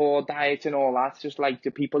carnivore diet and all that. It's just like,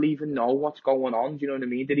 do people even know what's going on? Do you know what I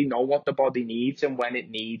mean? Do they know what the body needs and when it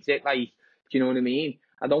needs it? Like, do you know what I mean?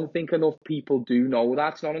 I don't think enough people do know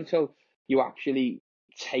that. It's not until you actually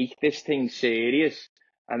take this thing serious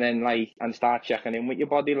and then like, and start checking in with your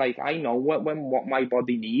body. Like, I know what my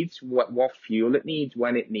body needs, what fuel it needs,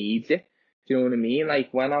 when it needs it. Do you know what I mean? Like,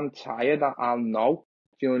 when I'm tired, I'll know.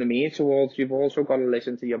 Do you know what I mean? So you've also got to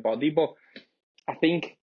listen to your body. But I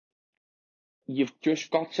think you've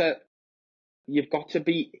got to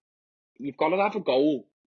have a goal,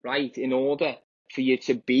 right, in order for you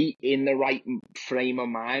to be in the right frame of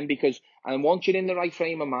mind. And once you're in the right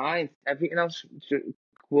frame of mind, everything else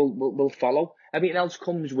will follow. Everything else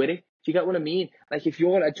comes with it. Do you get what I mean? Like, if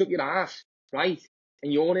your head's up your ass, right,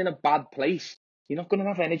 and you're in a bad place, you're not going to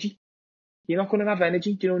have energy. You're not going to have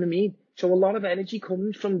energy. Do you know what I mean? So a lot of energy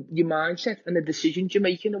comes from your mindset and the decisions you're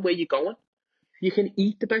making and where you're going. You can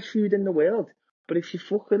eat the best food in the world, but if you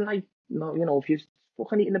fucking like, no, you know, if you're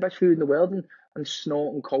fucking eating the best food in the world and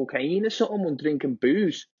snorting cocaine or something and drinking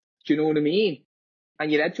booze, do you know what I mean?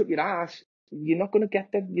 And your head's up your ass, you're not going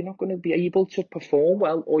to be able to perform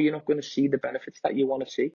well, or you're not going to see the benefits that you want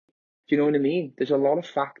to see. Do you know what I mean? There's a lot of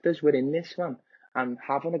factors within this, man. And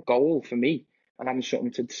having a goal for me and having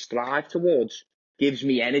something to strive towards gives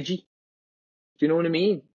me energy. Do you know what I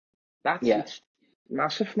mean? It's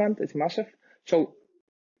massive, man. It's massive. So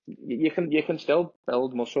you can still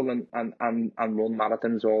build muscle and run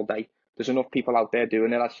marathons all day. There's enough people out there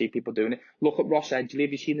doing it. I see people doing it. Look at Ross Edgley.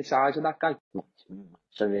 Have you seen the size of that guy?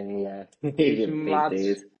 So really, He's big mad.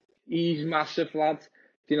 dude. He's massive, lad.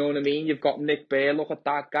 Do you know what I mean? You've got Nick Bear. Look at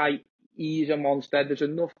that guy. He's a monster. There's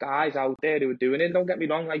enough guys out there who are doing it. Don't get me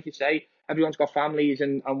wrong. Like you say, everyone's got families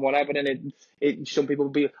and whatever. And some people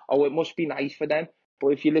will be, oh, it must be nice for them. But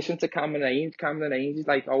if you listen to Cameron Haynes is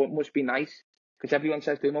like, oh, it must be nice. Because everyone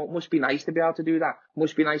says to him, oh, it must be nice to be able to do that.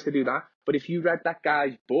 Must be nice to do that. But if you read that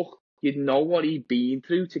guy's book, you'd know what he'd been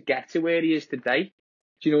through to get to where he is today.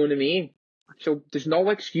 Do you know what I mean? So there's no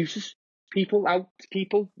excuses. People,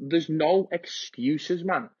 there's no excuses,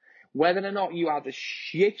 man. Whether or not you had a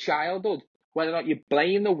shit childhood, whether or not you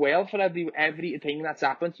blame the world for everything that's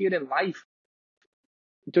happened to you in life,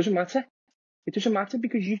 it doesn't matter. It doesn't matter,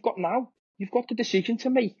 because you've got the decision to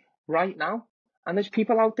make right now. And there's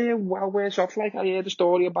people out there well worse off. Like, I heard a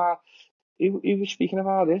story about, who was speaking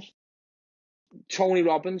about this? Tony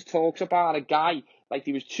Robbins talks about a guy, like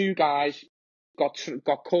there was two guys got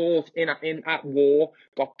caught at war,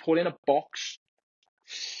 got put in a box,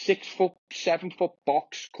 6 foot, 7 foot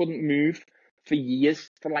box, couldn't move for years,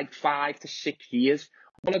 for like 5 to 6 years.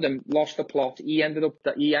 One of them lost the plot. He ended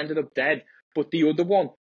up dead. But the other one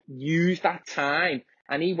used that time,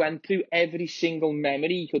 and he went through every single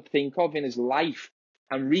memory he could think of in his life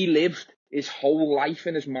and relived his whole life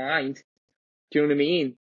in his mind. Do you know what I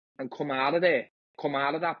mean? And come out of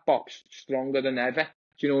that box stronger than ever.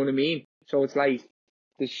 Do you know what I mean? So it's like,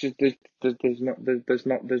 there's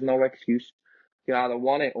no excuse. You either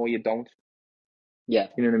want it or you don't. Yeah.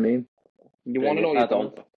 You know what I mean? You want it or you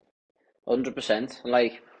don't. 100%.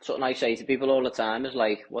 Like, something I say to people all the time is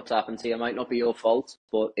like, what's happened to you might not be your fault,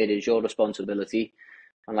 but it is your responsibility.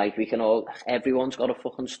 And like, everyone's got a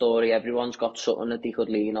fucking story. Everyone's got something that they could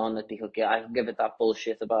lean on, that they could get. I could give it that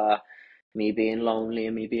bullshit about me being lonely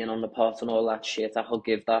and me being on the pot and all that shit. I could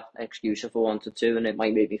give that excuse if I wanted to, and it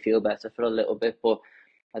might make me feel better for a little bit. But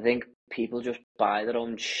I think people just buy their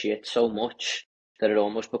own shit so much that it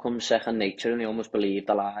almost becomes second nature and they almost believe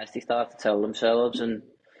the lies they start to tell themselves. And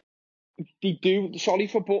They do. Sorry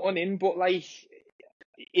for butting in, but like,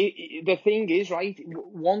 the thing is, right,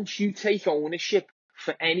 once you take ownership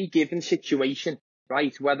for any given situation,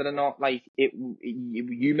 right, whether or not like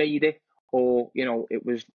you made it, or it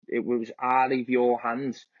was out of your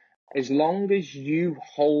hands, as long as you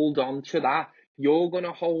hold on to that, you're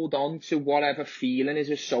gonna hold on to whatever feeling is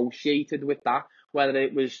associated with that, whether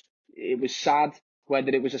it was sad, whether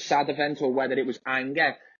it was a sad event, or whether it was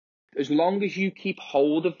anger. As long as you keep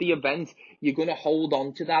hold of the event, you're going to hold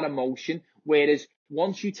on to that emotion. Whereas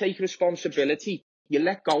once you take responsibility, you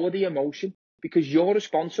let go of the emotion because you're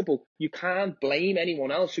responsible. You can't blame anyone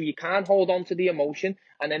else. So you can't hold on to the emotion.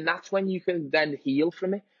 And then that's when you can then heal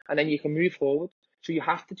from it and then you can move forward. So you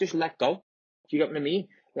have to just let go. Do you get what I mean?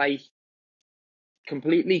 Like,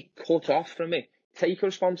 completely cut off from it. Take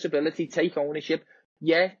responsibility, take ownership.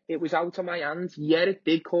 Yeah, it was out of my hands. Yeah, it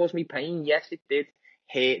did cause me pain. Yes, it did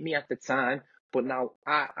hurt me at the time. But now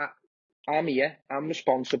I'm here. I'm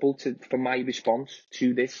responsible for my response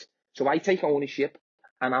to this. So I take ownership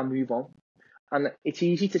and I move on. And it's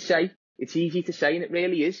easy to say. It's easy to say, and it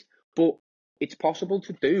really is. But it's possible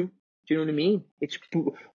to do. Do you know what I mean?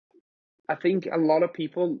 I think a lot of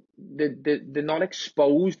people, they're not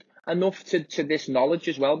exposed enough to this knowledge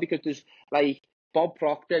as well, because there's like Bob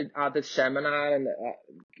Proctor had a seminar and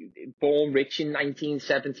Born Rich in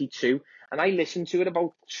 1972, and I listened to it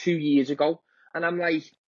about 2 years ago, and I'm like,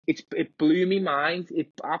 it blew me mind.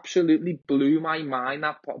 It absolutely blew my mind,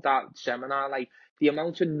 that seminar, like the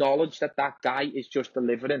amount of knowledge that guy is just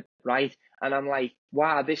delivering, right? And I'm like,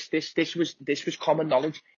 wow, this was common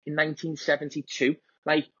knowledge in 1972.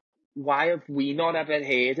 Like, why have we not ever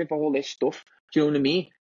heard of all this stuff? Do you know what I mean?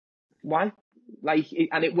 Why? Like,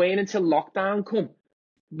 and it weren't until lockdown come,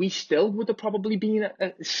 we still would have probably been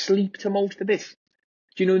asleep to most of this.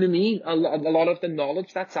 Do you know what I mean? A lot of the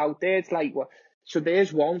knowledge that's out there, it's like, well, so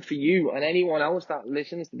there's one for you, and anyone else that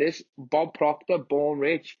listens to this. Bob Proctor, Born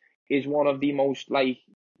Rich, is one of the most like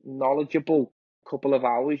knowledgeable couple of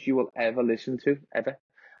hours you will ever listen to, ever.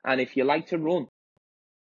 And if you like to run,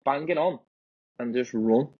 bang it on and just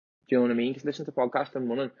run. Do you know what I mean? Because listen to podcasts and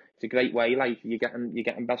running, it's a great way. Like, you're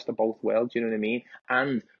getting best of both worlds. Do you know what I mean?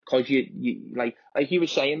 And because you like you were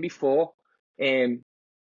saying before,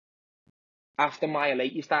 after mile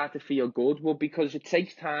 8 you start to feel good. Well, because it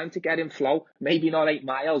takes time to get in flow. Maybe not 8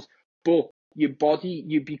 miles, but your body,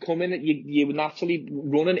 you naturally,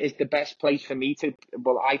 running is the best place for me to.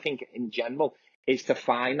 Well, I think in general is to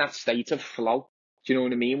find that state of flow. Do you know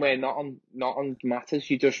what I mean? Where not on matters,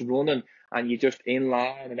 you're just running and you're just in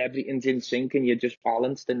line and everything's in sync and you're just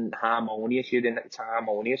balanced and harmonious. It's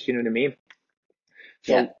harmonious. You know what I mean?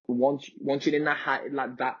 So yeah, once you're in that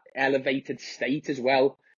like that elevated state as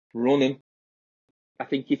well, running, I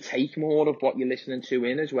think you take more of what you're listening to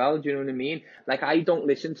in as well. Do you know what I mean? Like, I don't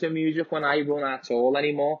listen to music when I run at all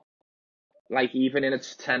anymore. Like, even in a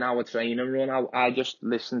 10-hour training run, I just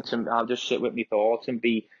I'll just sit with my thoughts and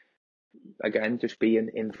just be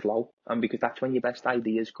in flow. And because that's when your best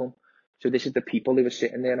ideas come. So this is the people who are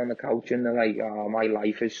sitting there on the couch and they're like, oh, my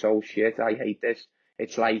life is so shit. I hate this.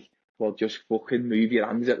 It's like, well, just fucking move your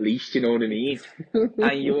hands at least. You know what I mean?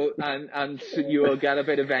 And so you will get a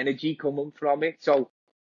bit of energy coming from it. So,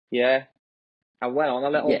 yeah, I went on a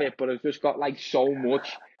little yeah. bit, but I've just got like so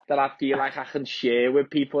much that I feel like I can share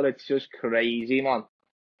with people. It's just crazy, man.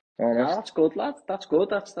 No, Honest. that's good, lad. That's good.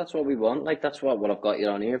 That's what we want. Like, that's what I've got you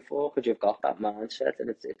on here for, because you've got that mindset, and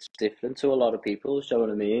it's different to a lot of people. So what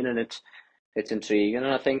I mean, and it's intriguing. And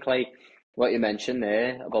I think like what you mentioned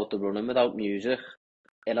there about the running without music,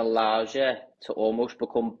 it allows you to almost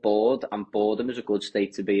become bored, and boredom is a good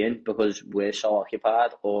state to be in because we're so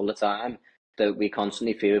occupied all the time that we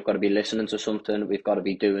constantly feel we've got to be listening to something, we've got to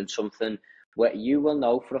be doing something. Where you will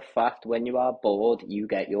know for a fact when you are bored, you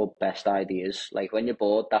get your best ideas. Like, when you're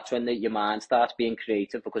bored, that's when your mind starts being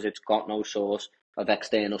creative because it's got no source of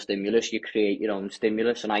external stimulus. You create your own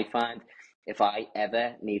stimulus, and I find if I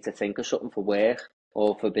ever need to think of something for work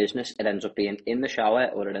or for business, it ends up being in the shower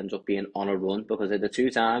or it ends up being on a run, because they're the two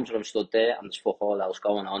times when I'm stood there and there's fuck all else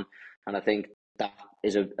going on. And I think that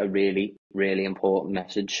is a really, really important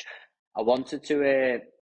message. I wanted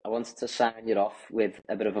to sign you off with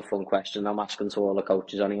a bit of a fun question I'm asking to all the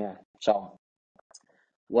coaches on here. So,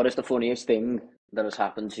 what is the funniest thing that has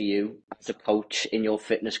happened to you as a coach in your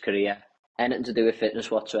fitness career? Anything to do with fitness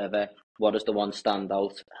whatsoever? What is the one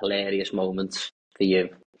standout, hilarious moment for you?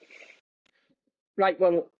 Right,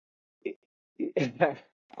 well,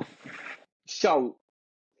 so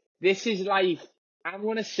this is like, I'm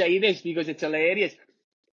going to say this because it's hilarious.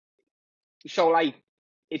 So, like,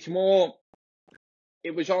 it's more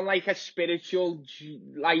it was on like a spiritual,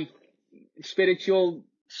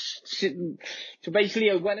 so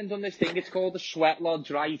basically I went and done this thing, it's called the Sweat Lodge,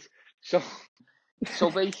 right? So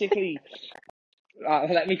basically,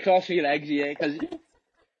 let me cross my legs here, because...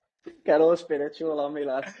 Get all spiritual on me,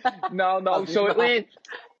 lad. No, so it went...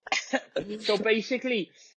 So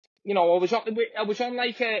basically, you know, I was on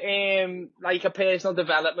like a personal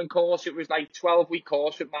development course. It was like 12-week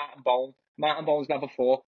course with Martin Bone. Martin Bone's level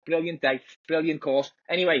 4. Brilliant day, brilliant course.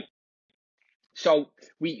 Anyway, so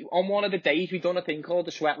on one of the days we done a thing called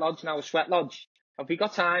the Sweat Lodge. Now, a Sweat Lodge. Have we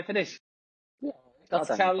got time for this? Yeah,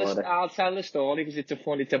 I'll tell the story because it's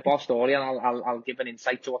a boss story, and I'll give an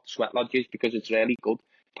insight to what the Sweat Lodge is, because it's really good,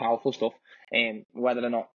 powerful stuff. Whether or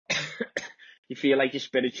not you feel like you're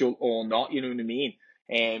spiritual or not, you know what I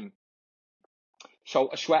mean. So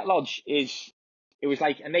a Sweat Lodge it was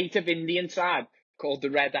like a native Indian tribe called the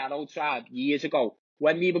Red Arrow tribe years ago.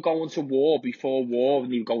 When we were going to war, before war, when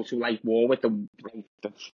we would go to like war with the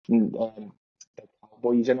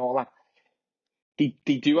cowboys and all that,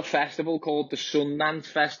 they do a festival called the Sundance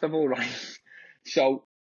Festival, right? So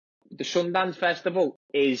the Sundance Festival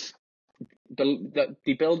is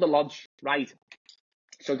they build a lodge, right?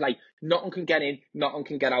 So it's like nothing can get in, nothing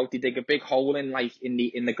can get out. They dig a big hole in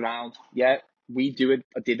the ground. Yeah, we do it.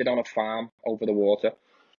 I did it on a farm over the water.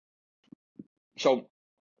 So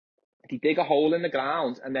they dig a hole in the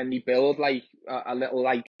ground, and then they build like a little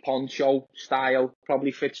like poncho style,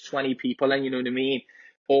 probably fits 20 people in, you know what I mean?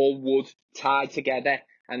 All wood tied together,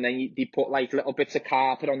 and then they put like little bits of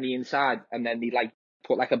carpet on the inside, and then they like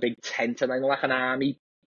put like a big tent, and then like an army,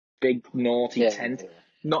 big naughty tent.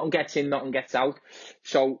 Nothing gets in, nothing gets out.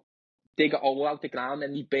 So dig a hole out the ground,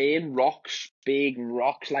 and they burn rocks, big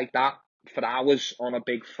rocks like that, for hours on a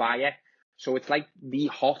big fire. So it's like the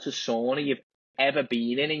hottest sauna you've ever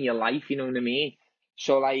been in your life, you know what I mean?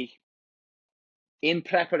 So like, in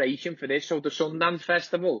preparation for this, so the Sundance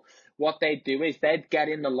Festival, what they'd do is they'd get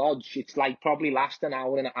in the lodge. It's like probably last an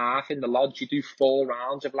hour and a half in the lodge. You do 4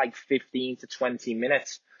 rounds of like 15 to 20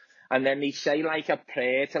 minutes. And then they say like a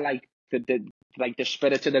prayer to like the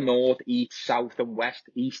spirit of the north, east, south and west,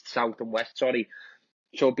 sorry.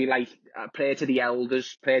 So it'd be like a prayer to the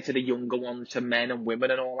elders, prayer to the younger ones, to men and women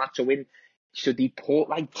and all that. So they put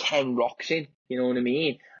like 10 rocks in, you know what I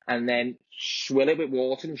mean? And then swill it with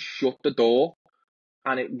water and shut the door.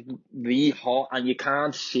 And it really hot, and you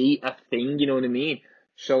can't see a thing, you know what I mean?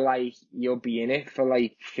 So like, you'll be in it for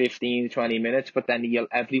like 15, 20 minutes, but then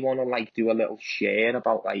everyone will like do a little share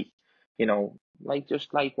about like, you know, like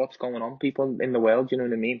just like what's going on, people in the world, you know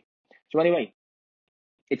what I mean? So anyway,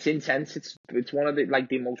 it's intense. It's one of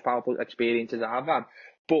the most powerful experiences I've had.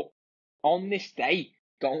 But on this day,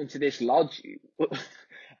 going to this lodge,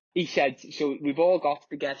 he said, so we've all got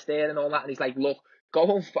the guests there and all that, and he's like, look,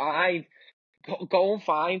 go and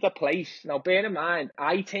find a place. Now, bear in mind,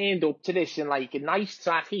 I turned up to this in like a nice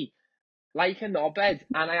trackie, like a knobhead,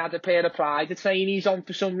 and I had a pair of Prada trainees on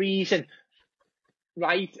for some reason.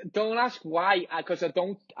 Right? Don't ask why, because I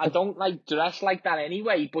don't like dress like that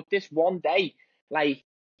anyway. But this one day, like,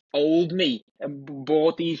 old me and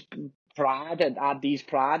bought these Prada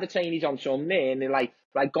trainees on Sunday, and they're like,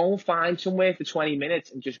 go and find somewhere for 20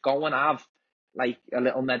 minutes and just go and have like a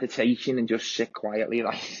little meditation and just sit quietly,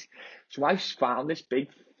 like. So I found this big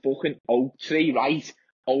fucking oak tree, right,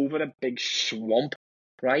 over a big swamp,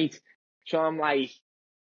 right? So I'm like,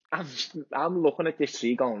 I'm looking at this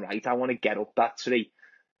tree going, right, I want to get up that tree.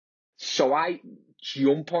 So I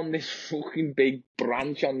jump on this fucking big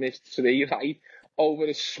branch on this tree, right, over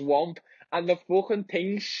the swamp, and the fucking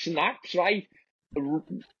thing snaps, right?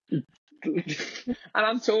 And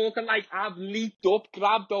I'm talking like I've leaped up,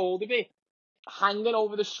 grabbed hold of it, hanging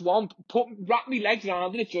over the swamp, wrap my legs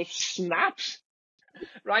around it, it just snaps.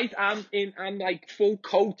 Right, I'm like full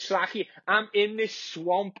coat trackie. I'm in this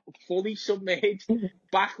swamp, fully submerged,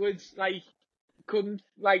 backwards, like couldn't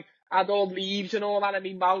like had all leaves and all that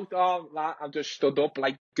in my mouth. Oh, I just stood up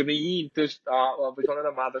like green. Just it was one of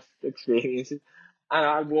the maddest experiences. And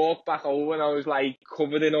I walked back over, and I was like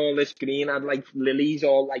covered in all this green. I had like lilies,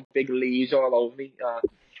 all like big leaves all over me.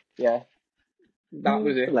 Yeah, that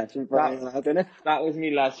was it. Lesson for you, lad, innit? That was my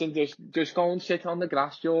lesson. Just go and sit on the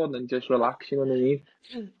grass, Jordan, and just relax. You know what I mean?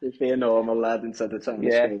 Just be a normal lad instead of trying to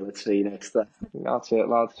Yeah, scale a tree next to. that's it,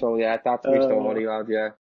 lad. So yeah, that's my story, lad. Yeah,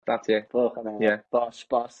 that's it. Fucking hell. Yeah, Boss.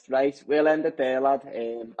 Right, we'll end it there, lad.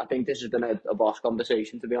 I think this has been a boss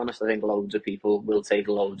conversation, to be honest. I think loads of people will take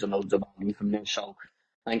loads and loads of value from this. So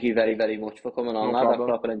thank you very, very much for coming on, no lad. I problem.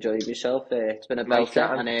 proper enjoyed myself. It's been a Nice belter,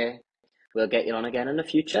 chatting. and we'll get you on again in the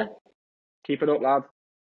future. Keep it up, lad.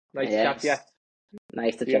 Nice to chat to you.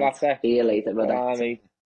 Nice to See you chat. later. See you later, brother. Bye, mate.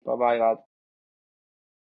 Bye-bye, lad.